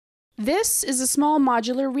This is a small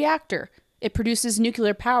modular reactor. It produces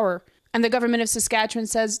nuclear power, and the government of Saskatchewan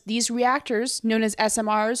says these reactors, known as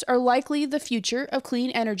SMRs, are likely the future of clean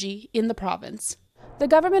energy in the province. The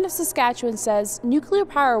government of Saskatchewan says nuclear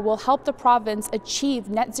power will help the province achieve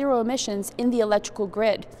net zero emissions in the electrical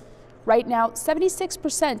grid. Right now,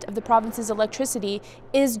 76% of the province's electricity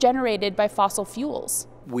is generated by fossil fuels.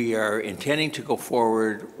 We are intending to go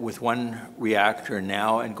forward with one reactor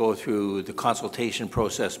now and go through the consultation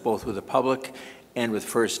process both with the public and with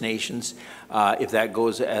First Nations. If that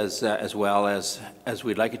goes as well as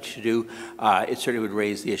we'd like it to do, it certainly would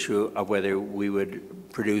raise the issue of whether we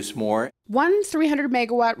would produce more. One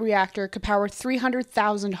 300-megawatt reactor could power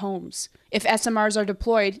 300,000 homes. If SMRs are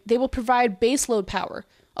deployed, they will provide baseload power,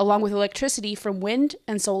 along with electricity from wind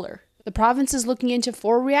and solar. The province is looking into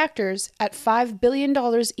 4 reactors at $5 billion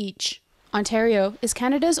each. Ontario is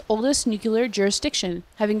Canada's oldest nuclear jurisdiction,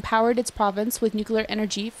 having powered its province with nuclear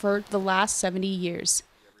energy for the last 70 years.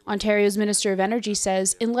 Ontario's Minister of Energy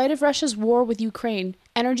says, in light of Russia's war with Ukraine,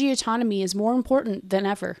 energy autonomy is more important than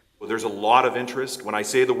ever. Well, there's a lot of interest. When I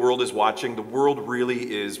say the world is watching, the world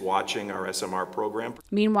really is watching our SMR program.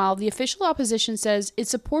 Meanwhile, the official opposition says it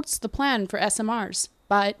supports the plan for SMRs,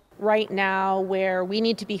 but right now, where we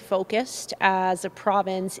need to be focused as a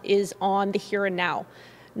province is on the here and now.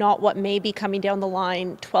 Not what may be coming down the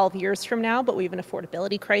line 12 years from now, but we have an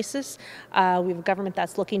affordability crisis. We have a government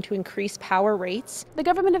that's looking to increase power rates. The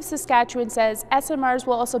government of Saskatchewan says SMRs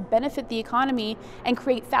will also benefit the economy and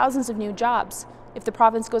create thousands of new jobs. If the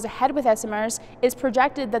province goes ahead with SMRs, it's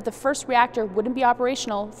projected that the first reactor wouldn't be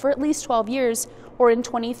operational for at least 12 years or in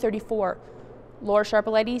 2034. Laura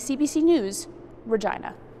Sharpaletti, CBC News,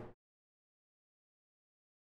 Regina.